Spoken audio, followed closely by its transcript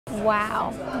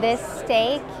Wow, this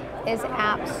steak is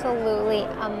absolutely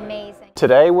amazing.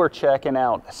 Today we're checking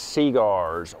out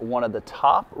Seagar's, one of the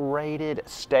top rated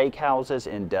steakhouses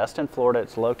in Destin, Florida.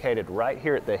 It's located right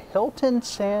here at the Hilton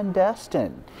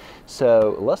Destin.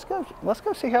 So let's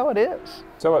go see how it is.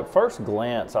 So at first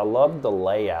glance, I loved the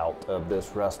layout of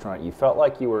this restaurant. You felt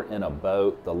like you were in a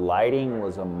boat. The lighting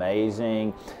was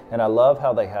amazing. And I love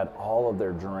how they had all of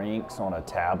their drinks on a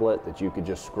tablet that you could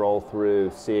just scroll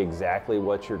through, see exactly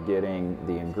what you're getting,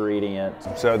 the ingredients.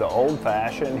 So the old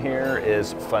fashioned here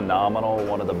is phenomenal.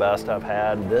 One of the best I've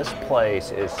had. This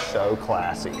place is so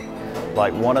classy.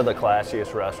 Like one of the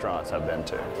classiest restaurants I've been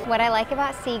to. What I like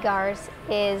about Seagar's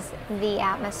is the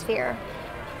atmosphere.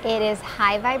 It is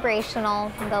high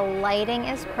vibrational, the lighting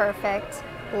is perfect,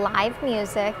 live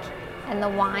music, and the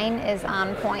wine is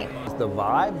on point. The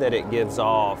vibe that it gives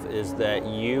off is that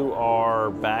you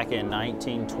are back in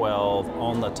 1912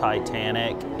 on the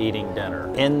Titanic eating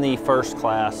dinner in the first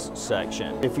class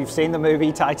section. If you've seen the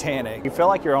movie Titanic, you feel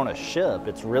like you're on a ship.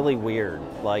 It's really weird.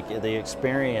 Like the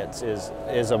experience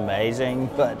is amazing,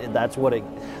 but that's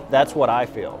what I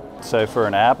feel. So for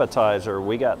an appetizer,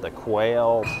 we got the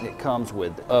quail. It comes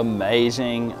with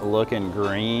amazing looking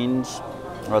greens.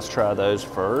 Let's try those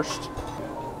first.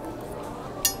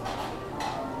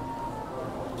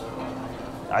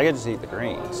 I could just eat the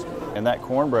greens. And that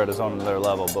cornbread is on their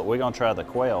level, but we're gonna try the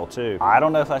quail too. I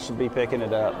don't know if I should be picking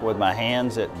it up with my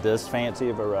hands at this fancy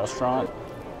of a restaurant.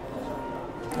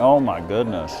 Oh my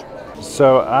goodness.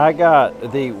 So I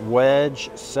got the wedge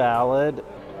salad.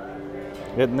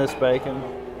 Isn't this bacon?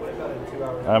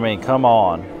 I mean, come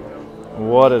on.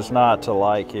 What is not to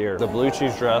like here? The blue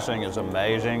cheese dressing is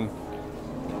amazing.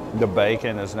 The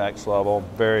bacon is next level.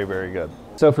 Very, very good.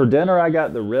 So for dinner, I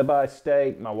got the ribeye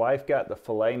steak. My wife got the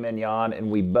filet mignon,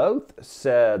 and we both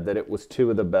said that it was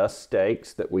two of the best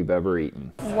steaks that we've ever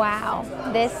eaten. Wow,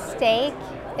 this steak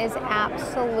is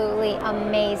absolutely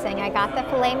amazing. I got the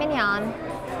filet mignon,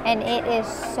 and it is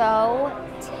so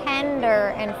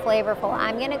tender and flavorful.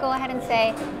 I'm gonna go ahead and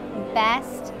say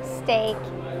best steak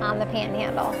on the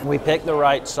Panhandle. We picked the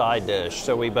right side dish.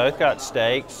 So we both got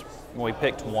steaks. We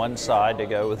picked one side to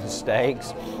go with the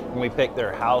steaks. And we picked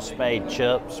their house-made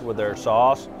chips with their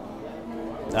sauce.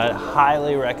 I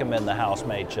highly recommend the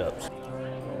house-made chips.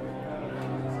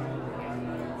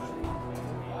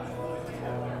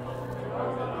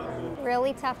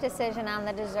 Really tough decision on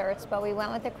the desserts, but we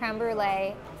went with the creme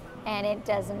brulee, and it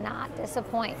does not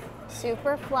disappoint.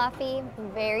 Super fluffy,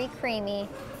 very creamy,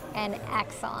 and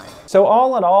excellent. So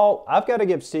all in all, I've got to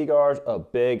give Seagar's a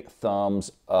big thumbs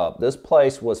up. This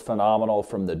place was phenomenal,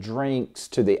 from the drinks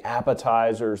to the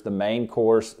appetizers, the main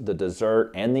course, the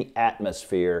dessert, and the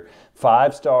atmosphere.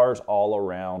 5 stars all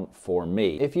around for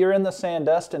me. If you're in the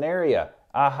Destin area,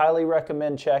 I highly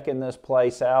recommend checking this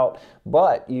place out,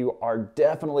 but you are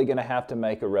definitely going to have to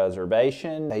make a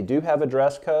reservation. They do have a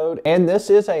dress code, and this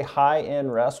is a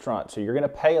high-end restaurant, so you're going to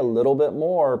pay a little bit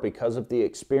more because of the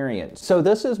experience. So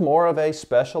this is more of a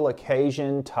special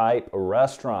occasion type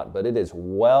restaurant, but it is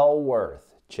well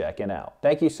worth checking out.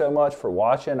 Thank you so much for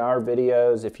watching our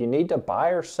videos. If you need to buy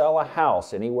or sell a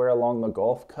house anywhere along the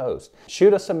Gulf Coast,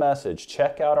 shoot us a message.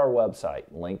 Check out our website,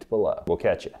 linked below. We'll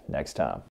catch you next time.